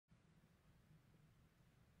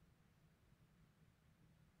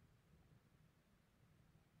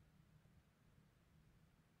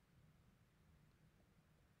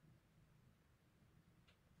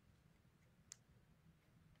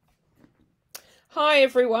Hi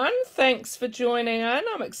everyone, thanks for joining in.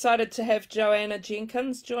 I'm excited to have Joanna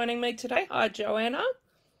Jenkins joining me today. Hi Joanna.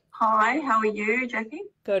 Hi, how are you, Jackie?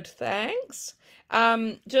 Good, thanks.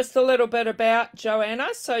 Just a little bit about Joanna.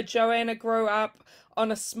 So Joanna grew up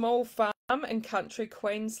on a small farm in country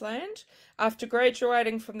Queensland. After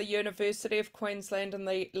graduating from the University of Queensland in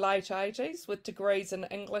the late 80s with degrees in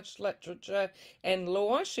English literature and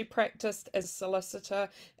law, she practiced as solicitor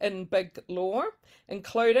in big law,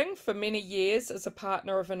 including for many years as a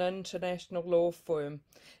partner of an international law firm.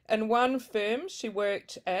 In one firm she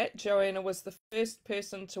worked at, Joanna was the first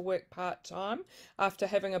person to work part-time after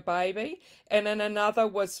having a baby, and in another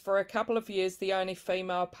was for a couple of years the only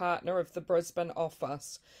female partner of the Brisbane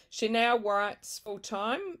office. She now writes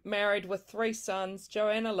full-time, married with three sons.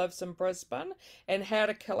 Joanna lives in Brisbane, and How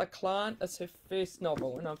to Kill a Client is her first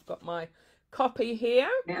novel, and I've got my copy here.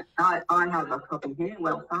 Yeah, I have a copy here.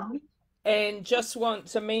 Well done. And just want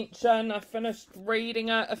to mention, I finished reading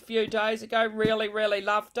it a few days ago. Really, really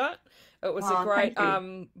loved it. It was a Oh, great thank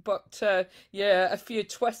you. book to, yeah, a few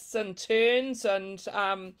twists and turns and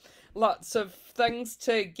lots of things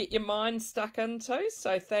to get your mind stuck into.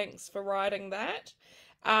 So thanks for writing that.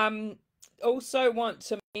 Um, Also want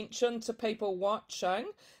to mention to people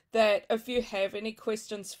watching that if you have any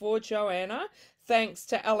questions for Joanna, thanks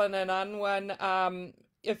to Ellen and Unwin,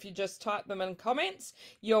 if you just type them in comments,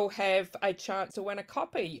 you'll have a chance to win a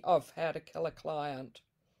copy of How to Kill a Client.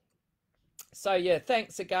 So yeah,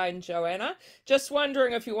 thanks again, Joanna. Just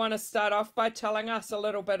wondering if you want to start off by telling us a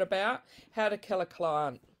little bit about How to Kill a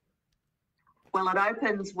Client. Well, it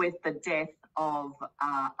opens with the death of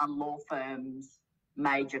a law firm's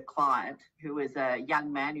major client, who was a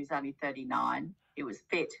young man who's only 39. He was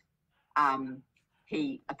fit. Um,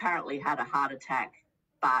 he apparently had a heart attack,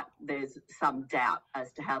 but there's some doubt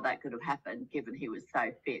as to how that could have happened given he was so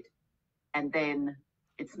fit. And then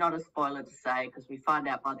it's not a spoiler to say, because we find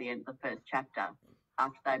out by the end of the first chapter,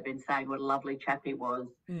 after they've been saying what a lovely chap he was,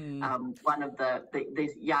 one of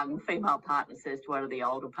this young female partner says to one of the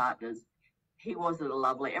older partners, he wasn't a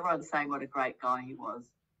lovely, everyone's saying what a great guy he was.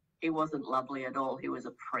 He wasn't lovely at all. He was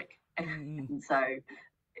a prick. And so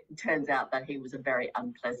it turns out that he was a very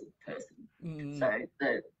unpleasant person.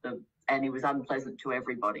 So and he was unpleasant to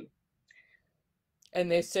everybody.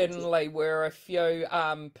 And there certainly were a few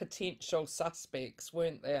potential suspects,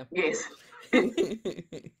 weren't there? Yes.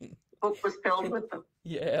 Book was filled with them.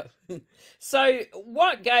 Yeah. So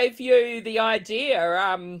what gave you the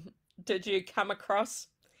idea? Did you come across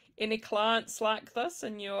any clients like this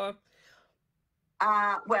in your...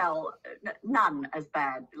 Well, none as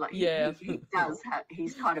bad. Like Yeah. he does have.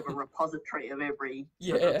 He's kind of a repository of every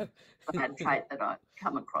sort Yeah. of bad trait that I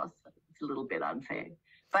come across. It's a little bit unfair,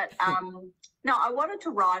 but no, I wanted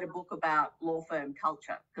to write a book about law firm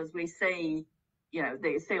culture because we see,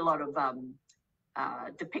 they see a lot of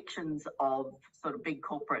depictions of sort of big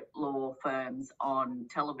corporate law firms on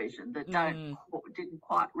television that didn't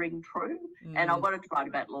quite ring true. And I wanted to write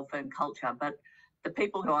about law firm culture, but the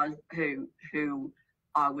people who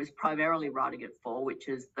I was primarily writing it for, which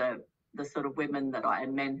is the sort of women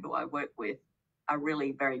and men who I work with, are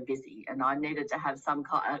really very busy, and I needed to have some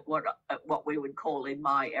kind of what we would call in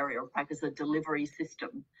my area of practice a delivery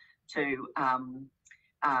system to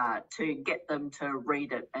get them to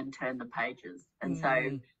read it and turn the pages. And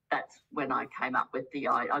so that's when I came up with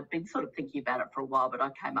I've been sort of thinking about it for a while, but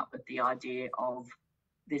I came up with the idea of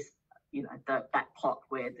this, that plot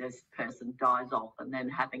where this person dies off and then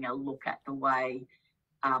having a look at the way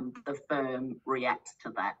the firm reacts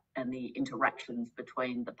to that and the interactions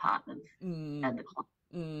between the partners and the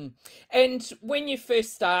client. And when you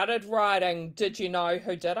first started writing, did you know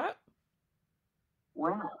who did it?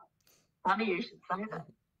 Well, funny you should say that.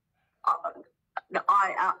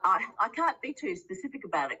 I can't be too specific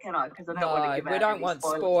about it, can I? Because I don't want to give out we don't want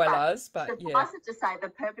spoilers, but yeah. Suffice it to say, the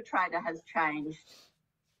perpetrator has changed.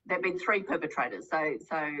 There have been three perpetrators, so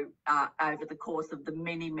over the course of the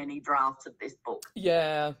many drafts of this book.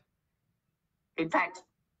 Yeah. In fact,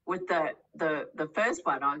 with the first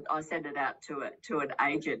one, I sent it out to an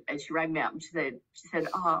agent, and she rang me up and she said,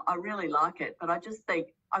 "Oh, I really like it, but I just think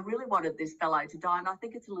I really wanted this fellow to die, and I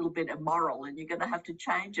think it's a little bit immoral, and you're going to have to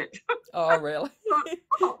change it." Oh, really?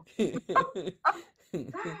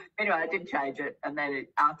 Anyway, I did change it, and then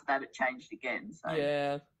after that, it changed again. So.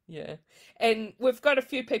 Yeah. Yeah. And we've got a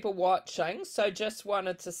few people watching, so just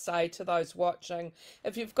wanted to say to those watching,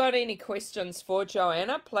 if you've got any questions for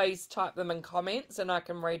Joanna, please type them in comments and I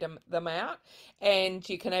can read them out. And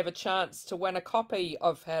you can have a chance to win a copy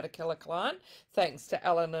of How to Kill a Client, thanks to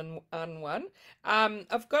Ellen and Unwin.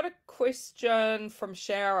 I've got a question from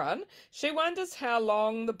Sharon. She wonders how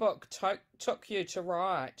long the book took you to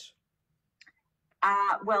write.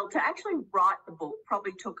 Well, to actually write the book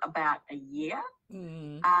probably took about a year.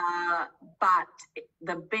 But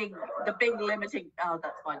the big limiting. Oh,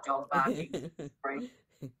 that's my dog barking. Sorry.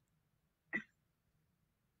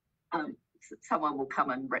 Someone will come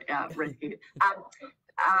and rescue.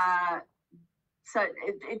 So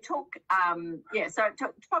it took so it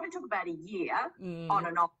probably took about a year on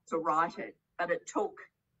and off to write it, but it took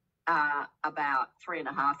about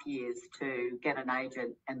 3.5 years to get an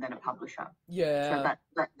agent and then a publisher. Yeah. So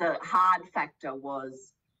that the hard factor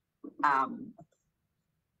was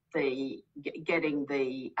getting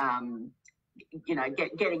the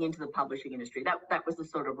getting into the publishing industry. That was the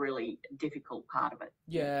sort of really difficult part of it.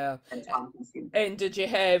 Yeah. And time consuming. And did you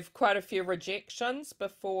have quite a few rejections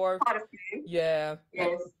before? Quite a few. Yeah.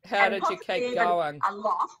 Yes. How did you keep going? A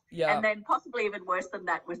lot. Yeah. And then possibly even worse than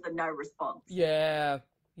that was the no response. Yeah.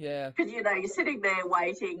 Yeah. Because you're sitting there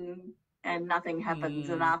waiting and nothing happens,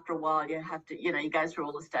 and after a while you have to, you go through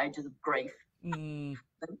all the stages of grief. And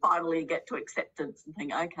finally you get to acceptance and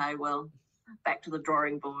think, okay, well, back to the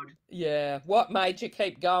drawing board. Yeah. What made you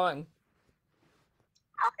keep going?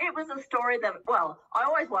 It was a story that, well, I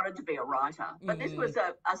always wanted to be a writer, but this was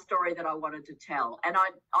a story that I wanted to tell. And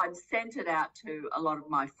I'd sent it out to a lot of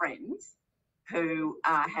my friends who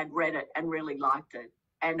had read it and really liked it.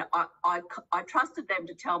 And I trusted them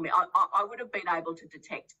to tell me. I would have been able to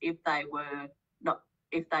detect if they were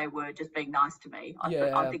just being nice to me.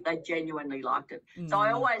 I think they genuinely liked it. So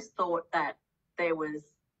I always thought that there was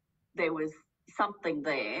something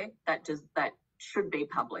there that should be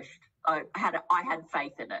published. I had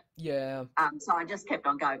faith in it. Yeah. So I just kept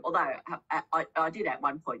on going. Although I did at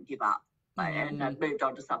one point give up and I moved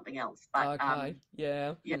on to something else. But okay.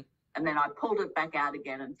 Yeah. And then I pulled it back out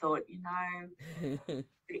again and thought,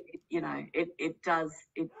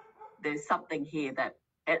 there's something here that,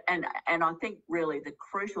 and I think really the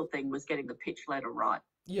crucial thing was getting the pitch letter right.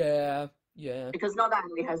 Yeah. Yeah. Because not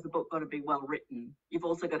only has the book got to be well written, you've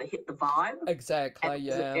also got to hit the vibe. Exactly. And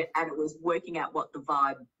yeah. It was working out what the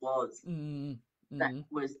vibe was. That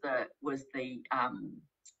was the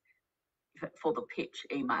for the pitch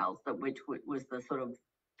emails, which was the sort of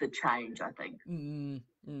the change, I think.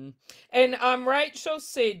 And Rachel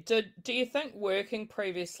said, do you think working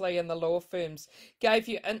previously in the law firms gave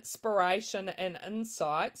you inspiration and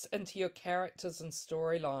insights into your characters and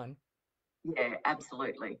storyline? Yeah,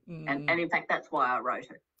 absolutely. And in fact, that's why I wrote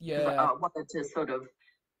it. Yeah. I wanted to sort of,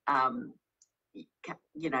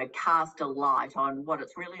 cast a light on what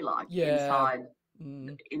it's really like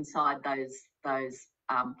inside those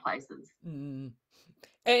places.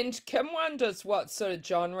 And Kim wonders what sort of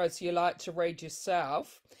genres you like to read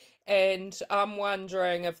yourself, and I'm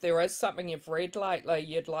wondering if there is something you've read lately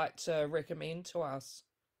you'd like to recommend to us.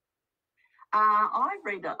 I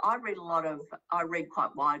read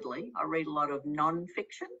quite widely. I read a lot of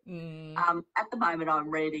non-fiction. At the moment,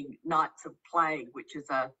 I'm reading Nights of Plague, which is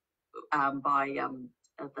by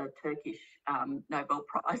the Turkish Nobel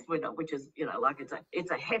Prize winner, which is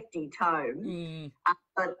it's a hefty tome.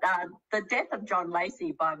 But The Death of John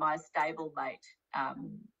Lacey by my stablemate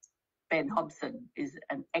Ben Hobson is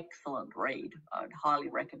an excellent read. I would highly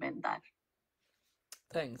recommend that.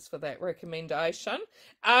 Thanks for that recommendation.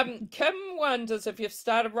 Kim wonders if you've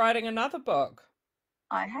started writing another book.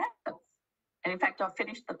 I have. And in fact, I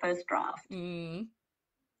finished the first draft.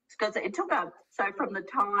 Because it took from the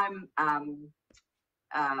time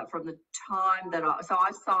that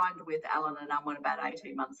I signed with Allen and Unwin about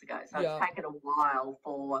 18 months ago. So it's taken a while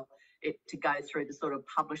for it to go through the sort of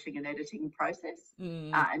publishing and editing process.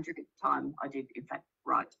 And during the time I did, in fact,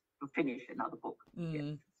 finish another book.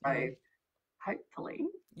 So hopefully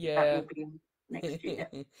that will be next year.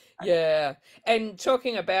 Yeah. And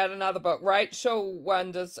talking about another book, Rachel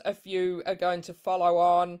wonders if you are going to follow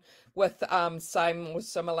on with same or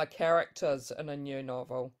similar characters in a new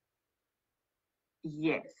novel.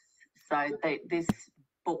 Yes. So this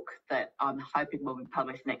book that I'm hoping will be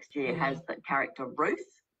published next year has the character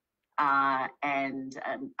Ruth and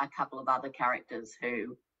a couple of other characters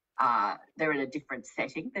who they're in a different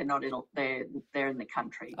setting. They're not in they're in the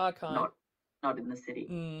country. Okay. Not in the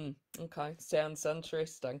city. Okay, sounds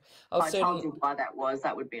interesting. I told you why that was.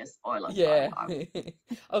 That would be a spoiler. Yeah. So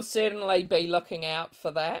I'll certainly be looking out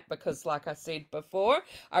for that because, like I said before,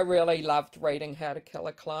 I really loved reading How to Kill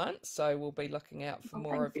a Client, so we'll be looking out for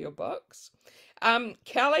more of your books.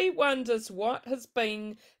 Kelly wonders what has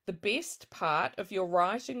been the best part of your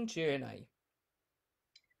writing journey?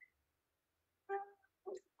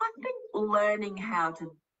 I think learning how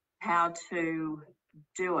to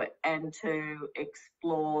do it and to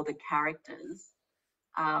explore the characters.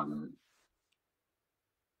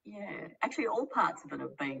 Actually all parts of it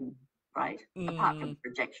have been great, apart from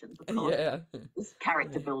rejections, of course. Yeah. It's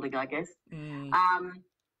character building, I guess. Mm.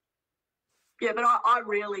 Yeah, but I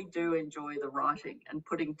really do enjoy the writing and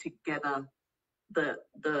putting together the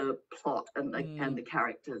plot and the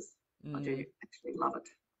characters. I do actually love it.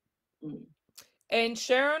 Mm. And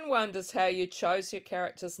Sharon wonders how you chose your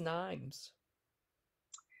characters' names.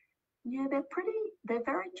 Yeah, they're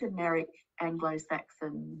very generic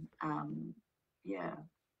Anglo-Saxon. Yeah,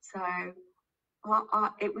 so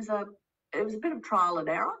it was a bit of trial and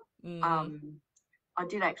error. I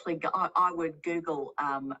did actually I would Google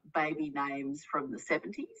baby names from the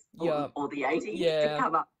 70s or the 80s to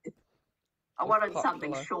come up with. I wanted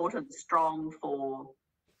something short and strong for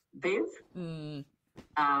Viv, and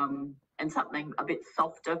something a bit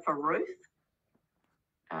softer for Ruth.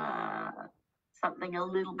 Something a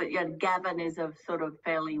little bit, Gavin is a sort of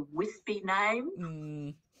fairly wispy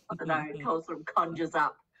name. I don't know, it sort of conjures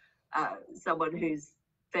up someone who's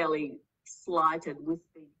fairly slight and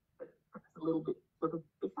wispy, but perhaps a little bit sort of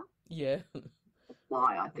bitter. Yeah.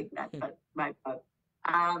 Why I think that, but maybe.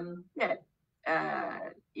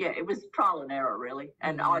 It was trial and error, really.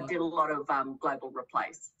 And I did a lot of global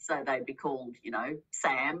replace. So they'd be called,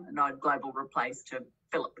 Sam, and I'd global replace to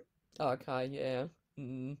Philip. Okay, yeah.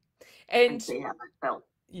 And see how that felt.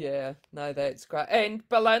 Yeah, no, that's great. And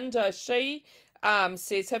Belinda, she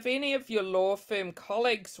says, have any of your law firm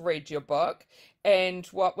colleagues read your book, and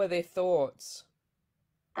what were their thoughts?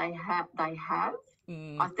 They have.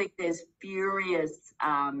 I think there's furious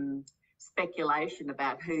speculation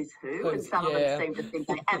about who's who, and some of them seem to think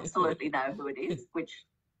they absolutely know who it is, which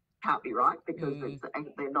can't be right, because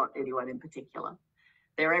they're not anyone in particular.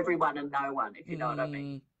 They're everyone and no one, if you know what I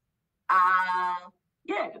mean.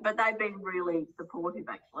 Yeah, but they've been really supportive,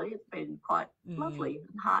 actually. It's been quite lovely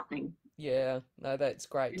and heartening. Yeah, no, that's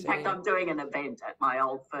great. In fact, I'm doing an event at my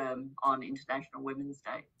old firm on International Women's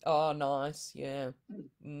Day. Oh, nice, yeah.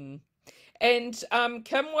 And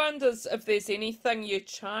Kim wonders if there's anything you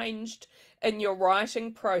changed in your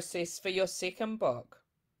writing process for your second book.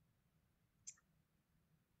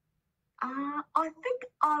 I think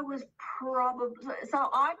I was probably, so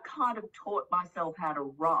I kind of taught myself how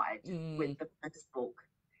to write with the first book.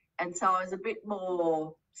 And so I was a bit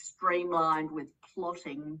more streamlined with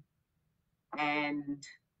plotting and,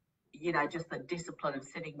 just the discipline of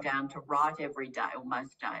sitting down to write every day or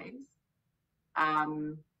most days.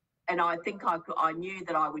 And I think I knew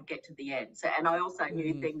that I would get to the end. So, and I also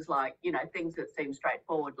knew things like, things that seem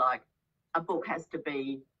straightforward, like a book has to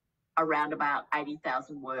be around about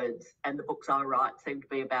 80,000 words, and the books I write seem to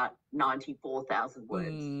be about 94,000 words,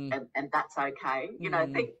 and that's okay.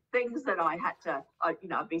 Things that I had to,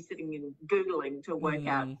 I'd be sitting and Googling to work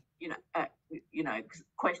out,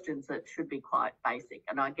 questions that should be quite basic.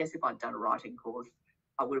 And I guess if I'd done a writing course,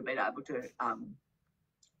 I would have been able to,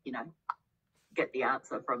 get the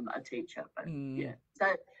answer from a teacher. But yeah, so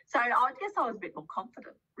I guess I was a bit more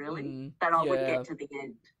confident, really, that I would get to the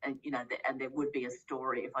end, and and there would be a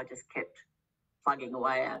story if I just kept plugging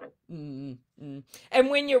away at it. And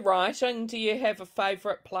when you're writing, do you have a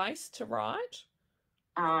favourite place to write?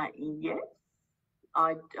 Yes,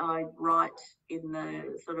 I write in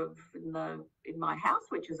the sort of in my house,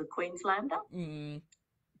 which is a Queenslander,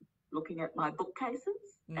 looking at my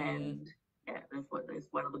bookcases, and there's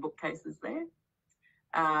one of the bookcases there.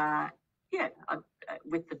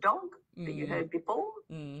 With the dog that you heard before.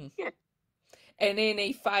 Yeah. And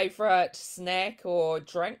any favourite snack or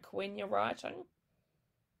drink when you're writing?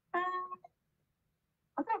 I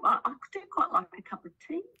do quite like a cup of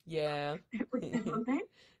tea. Yeah. With them there.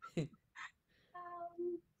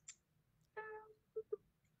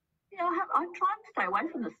 I try and stay away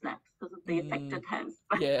from the snacks because of the effect it has.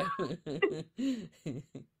 Yeah.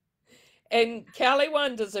 And Kelly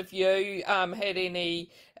wonders if you had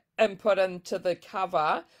any input into the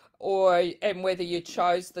cover, and whether you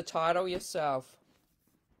chose the title yourself.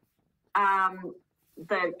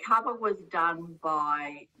 The cover was done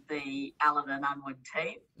by the Allen and Unwin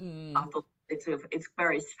team. I thought it's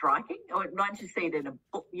very striking. Once you see it in a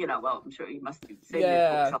book, well, I'm sure you must have seen it in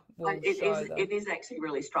a bookshop. It is actually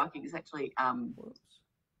really striking. It's actually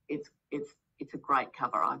it's a great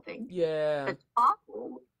cover, I think. Yeah. The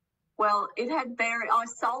title, well, I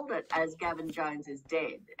sold it as Gavin Jones is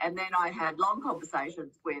Dead. And then I had long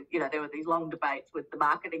conversations with, there were these long debates with the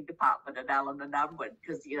marketing department at Allen and Unwin,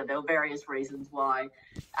 because, there were various reasons why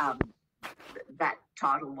that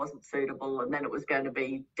title wasn't suitable. And then it was going to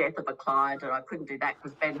be Death of a Client, and I couldn't do that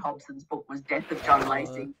because Ben Hobson's book was Death of John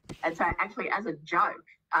Lacey. And so actually, as a joke,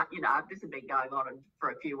 this had been going on for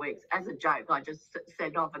a few weeks. As a joke, I just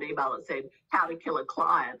sent off an email that said, How to Kill a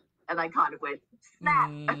Client. And they kind of went, snap.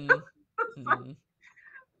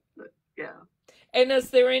 And is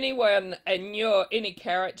there anyone in any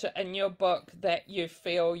character in your book that you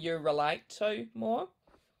feel you relate to more?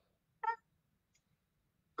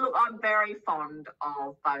 Look, I'm very fond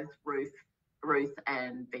of both Ruth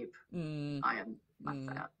and Viv. I am, must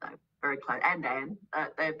say, they're very close, and Anne.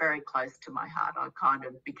 They're very close to my heart. I kind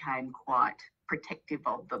of became quite protective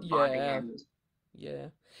of them by the end. Yeah.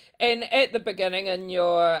 And at the beginning in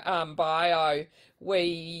your bio,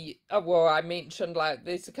 I mentioned like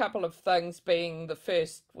there's a couple of things being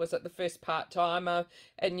was it the first part-timer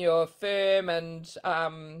in your firm and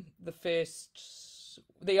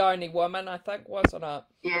the only woman, I think, wasn't it?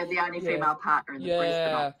 Yeah, the only female partner in the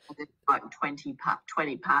Brisbane office. There's like 20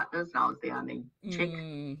 partners, and I was the only chick.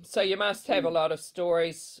 So you must have a lot of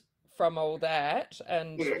stories from all that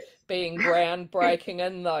and being groundbreaking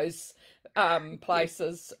in those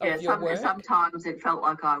places of your work. Sometimes it felt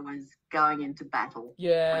like I was going into battle.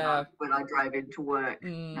 When I drove into work.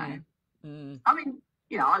 I mean, I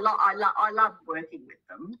love working with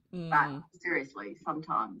them, but seriously,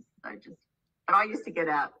 sometimes they just. But I used to get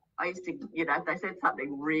out. If they said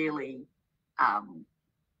something really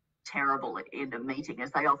terrible in a meeting,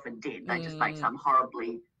 as they often did, they just make some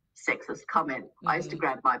horribly sexist comment. I used to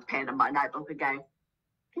grab my pen and my notebook and go,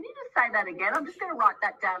 "Can you just say that again? I'm just going to write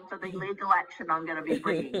that down for the legal action I'm going to be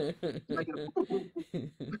bringing."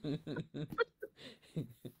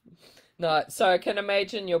 No, so I can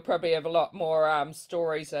imagine you'll probably have a lot more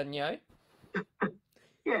stories in you.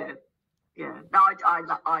 Yeah. No,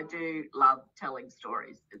 I do love telling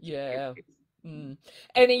stories. And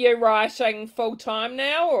are you writing full time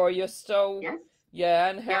now, or you're still? Yes. Yeah,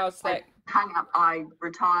 and how's that? I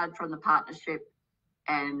retired from the partnership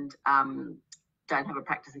and don't have a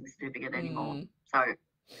practicing certificate anymore. So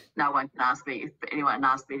no one can ask me, if anyone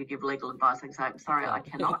asks me to give legal advice, I can say, "I'm sorry, I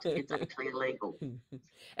cannot. It's actually illegal."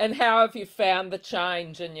 And how have you found the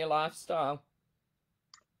change in your lifestyle?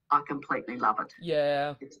 I completely love it.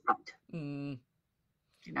 Yeah. It's great.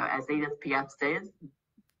 As Edith Piaf says,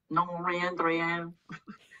 non rien de rien.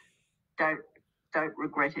 Don't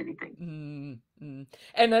regret anything.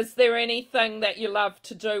 And is there anything that you love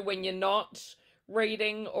to do when you're not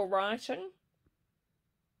reading or writing?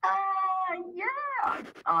 Yeah.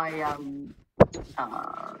 I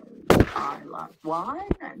like wine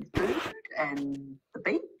and food and the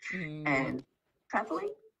beach and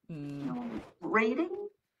traveling, reading.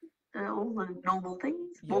 All the normal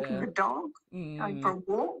things, walking the dog, going for a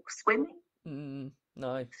walk, swimming.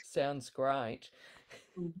 No, sounds great.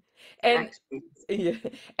 And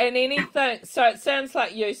anything, so it sounds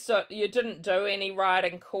like you didn't do any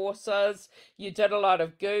writing courses, you did a lot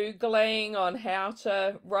of Googling on how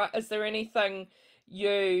to write. Is there anything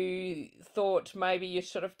you thought maybe you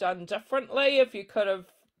should have done differently if you could have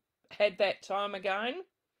had that time again?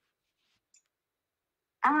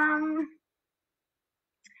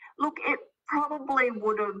 Look, it probably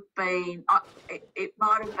would have been, it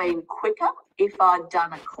might have been quicker if I'd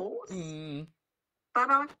done a course.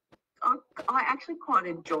 But I actually quite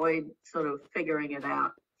enjoyed sort of figuring it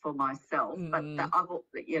out for myself. But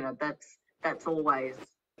that's always,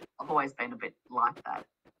 I've always been a bit like that.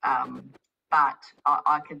 But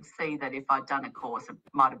I can see that if I'd done a course, it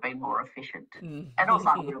might have been more efficient. And also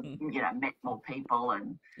I would have, met more people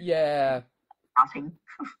and nothing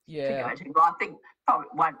to go to. But I think probably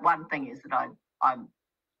one thing is that I'm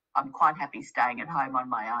quite happy staying at home on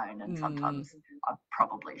my own, and sometimes I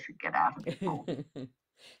probably should get out a bit more.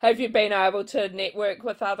 Have you been able to network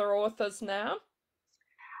with other authors now?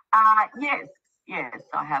 Yes,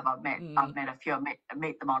 I have. I've met a few. I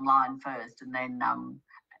meet them online first, and then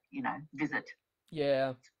visit.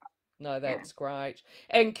 Yeah. No, that's great.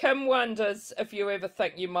 And Kim wonders if you ever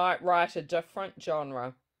think you might write a different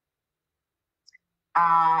genre.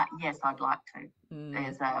 Yes, I'd like to.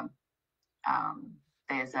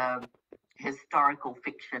 There's a historical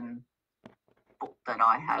fiction book that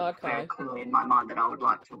I have very clearly in my mind that I would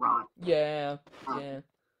like to write. Yeah.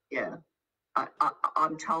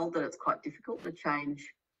 I'm told that it's quite difficult to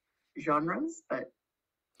change genres, but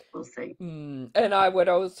we'll see. And I would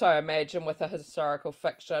also imagine with a historical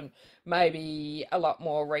fiction, maybe a lot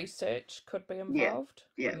more research could be involved.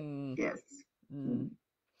 Yes.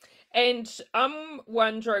 And I'm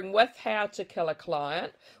wondering, with How to Kill a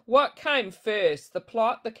Client, what came first, the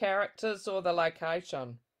plot, the characters, or the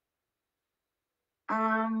location?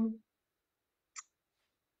 I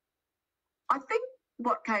think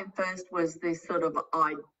what came first was this sort of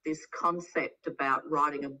this concept about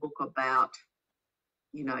writing a book about,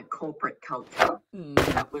 corporate culture.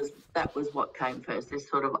 That was what came first, this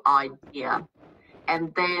sort of idea,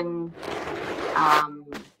 and then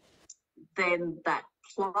that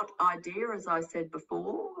plot idea, as I said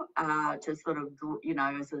before, to sort of, you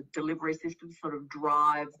know, as a delivery system, sort of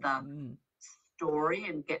drive the story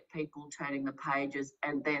and get people turning the pages,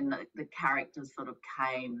 and then the characters sort of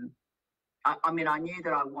came. I mean, I knew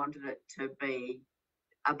that I wanted it to be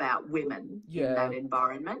about women in that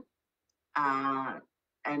environment,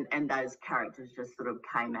 and those characters just sort of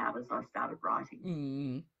came out as I started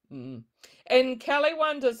writing. And Kelly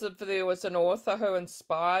wonders if there was an author who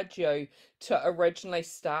inspired you to originally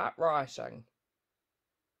start writing.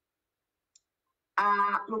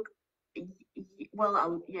 Look,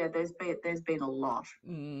 well, yeah, there's been a lot.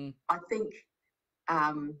 I think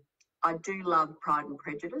I do love Pride and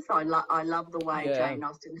Prejudice. I love the way Jane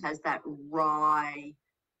Austen has that wry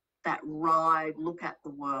look at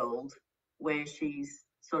the world, where she's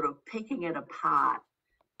sort of picking it apart.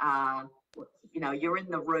 You know, you're in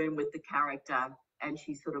the room with the character, and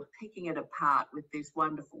she's sort of picking it apart with this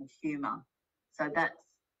wonderful humour. So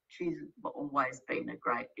she's always been a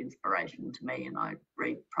great inspiration to me, and I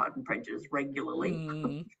read Pride and Prejudice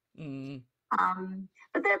regularly.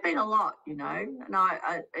 But there have been a lot, you know, and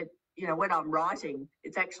you know, when I'm writing,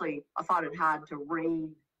 it's actually, I find it hard to read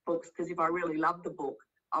books, because if I really love the book,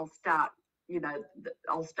 I'll start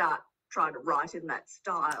trying to write in that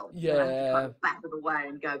style. Yeah. You know, I have to kind of back it away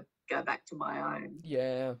and go back to my own.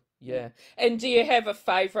 Yeah. And do you have a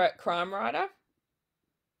favourite crime writer?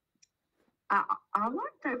 I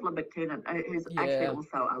like Devlin McKinnon, who's actually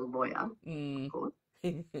also a lawyer, of course.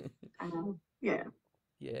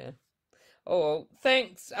 Yeah. Oh,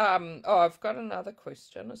 thanks. I've got another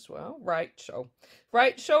question as well. Rachel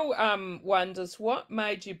wonders, what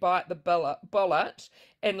made you bite the bullet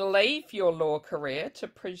and leave your law career to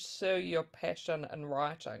pursue your passion in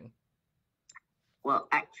writing? Well,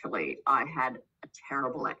 actually, I had a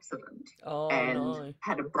terrible accident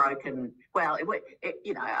had a broken. Well,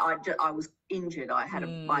 you know, I was injured. I had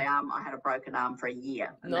my arm. I had a broken arm for a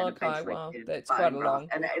year. And then eventually that's quite a long.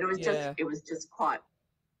 And it was just quite,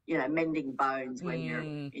 you know, mending bones when you're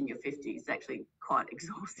in your 50s, actually quite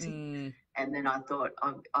exhausting. And then I thought,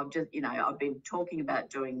 I've just, you know, I've been talking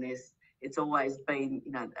about doing this. It's always been,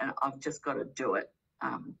 you know, and I've just got to do it.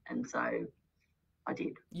 And so I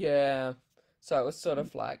did. Yeah. So it was sort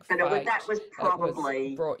of like, but that was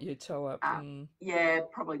probably brought you to it. Yeah,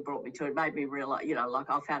 probably brought me to it. Made me realize, you know,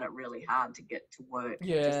 like I found it really hard to get to work.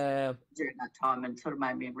 Yeah. During that time, and sort of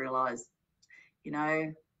made me realize, you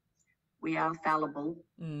know, we are fallible.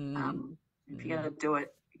 If you're going to do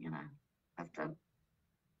it, you know, have to.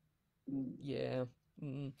 Yeah.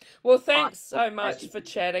 Well, thanks so much for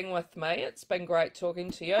chatting with me. It's been great talking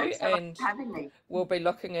to you. Thanks so much for having me. We'll be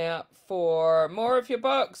looking out for more of your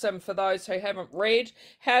books. And for those who haven't read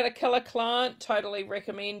How to Kill a Client, totally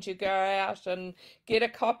recommend you go out and get a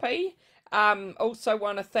copy. Also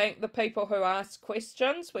want to thank the people who asked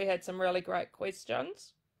questions. We had some really great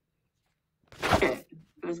questions. Yeah,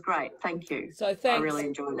 it was great. Thank you. So thanks. I really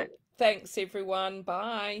enjoyed it. Thanks, everyone.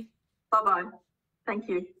 Bye. Bye-bye. Thank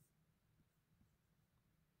you.